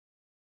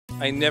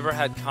I never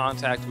had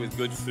contact with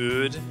good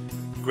food,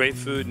 great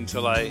food,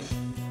 until I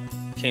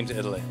came to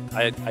Italy.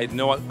 I had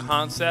no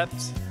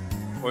concept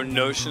or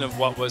notion of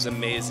what was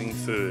amazing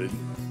food,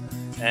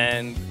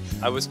 and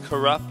I was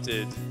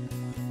corrupted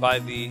by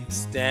the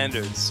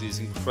standards, these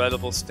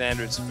incredible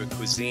standards for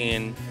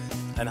cuisine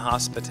and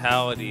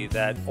hospitality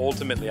that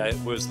ultimately I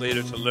was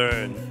later to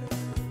learn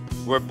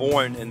were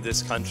born in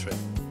this country.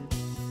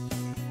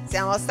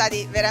 Siamo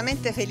stati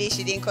veramente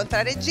felici di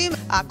incontrare Jim,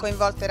 ha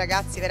coinvolto i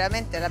ragazzi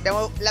veramente,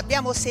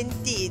 l'abbiamo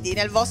sentiti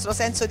nel vostro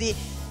senso di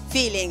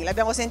feeling,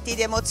 l'abbiamo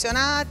sentiti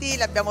emozionati,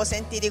 l'abbiamo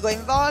sentiti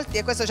coinvolti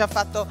e questo ci ha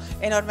fatto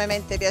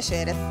enormemente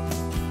piacere.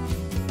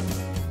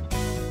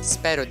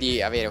 Spero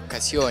di avere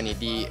occasioni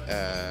di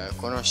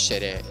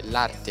conoscere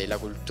l'arte e la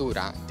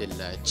cultura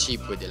del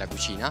cibo e della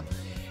cucina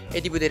e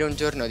di poter un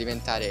giorno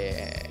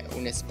diventare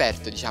un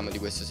esperto, diciamo, di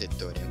questo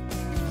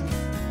settore.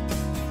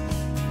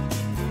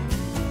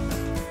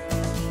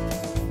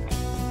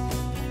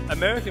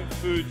 American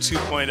Food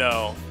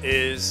 2.0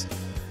 is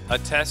a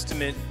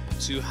testament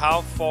to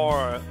how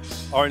far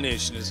our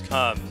nation has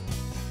come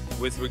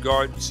with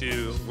regard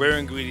to where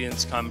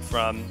ingredients come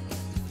from,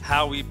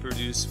 how we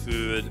produce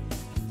food,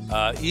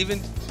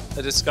 even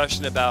a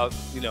discussion about,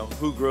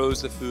 who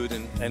grows the food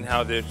and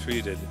how they're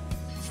treated.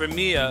 For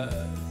me,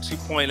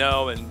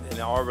 2.0 and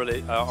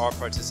our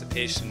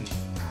participation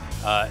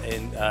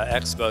in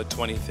Expo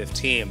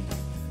 2015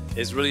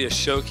 is really a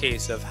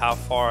showcase of how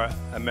far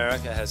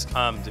America has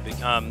come to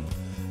become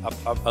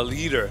a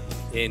leader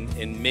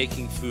in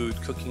making food,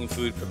 cooking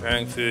food,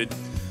 preparing food,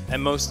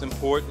 and most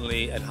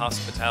importantly, at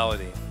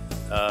hospitality.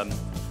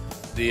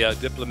 The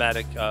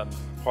diplomatic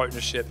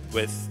partnership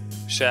with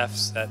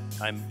chefs that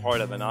I'm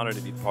part of and honored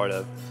to be part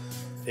of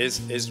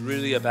is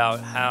really about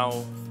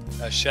how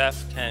a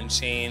chef can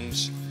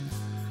change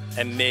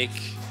and make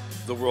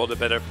the world a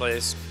better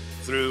place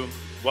through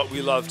what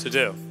we love to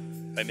do,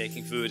 by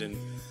making food and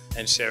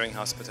sharing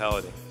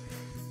hospitality.